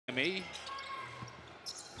May.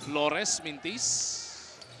 Flores,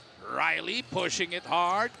 Mintis. Riley pushing it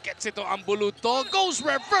hard. Gets it to Ambuluto. Goes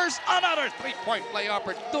reverse. Another three-point play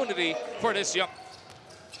opportunity for this young.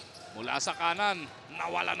 Mula sa kanan.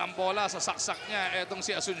 Nawala ng bola sa saksak niya. Etong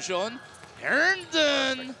si Asuncion.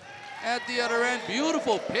 Herndon at the other end.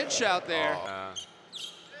 Beautiful pitch out there.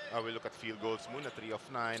 We look at field goals muna. 3 of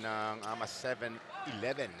 9 ng 7-11.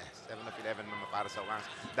 7 of 11 naman para sa Wangs.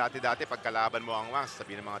 Dati-dati pagkalaban mo ang Wangs,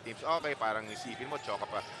 sabihin ng mga teams, okay, parang isipin mo, choka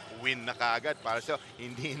pa, win na kaagad. Para sa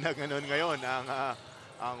hindi na ganun ngayon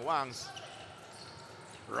ang Wangs.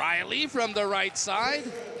 Riley from the right side.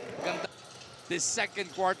 Ganda. This second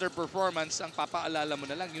quarter performance, ang papaalala mo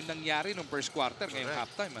na lang, yung nangyari nung first quarter ngayong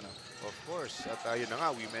halftime. Ano? Of course. At yun na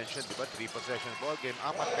nga, we mentioned, di ba, 3 possession ball game,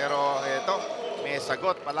 4. Pero ito, may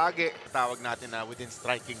sagot palagi. Tawag natin na within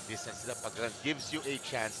striking distance. Pag gives you a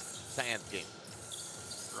chance sa end game.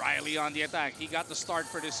 Riley on the attack. He got the start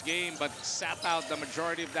for this game but sat out the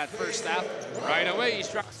majority of that first half. Right away, he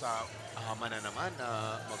struck. Sa hama na naman,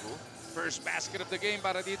 Magu. First basket of the game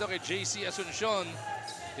para dito kay JC Asuncion.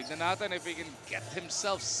 Tignan natin if he can get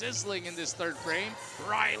himself sizzling in this third frame.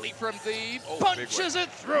 Riley from deep, punches it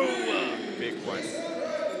through. Big one.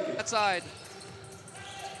 That side.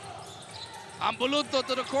 Ambuluto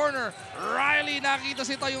to the corner. Riley nakita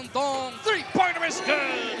si Tayuntong. Three-pointer is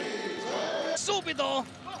good. Subido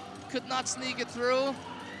could not sneak it through.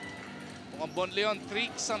 Mukhang Bonleon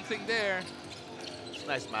tweaked something there.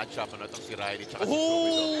 Nice matchup ano itong si Riley tsaka si Subido.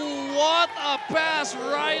 Oh, what a pass.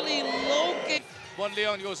 Riley low kick.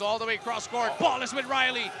 Bonleon goes all the way cross court. Ball is with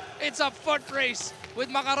Riley. It's a foot race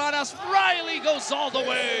with Macaranas. Riley goes all the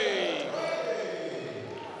way.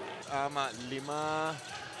 5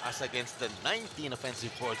 as against the 19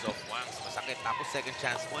 offensive boards of Wangs. Masakit. Tapos second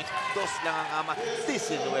chance points. 2 lang ang 19.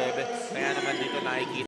 Kaya naman dito nakikita.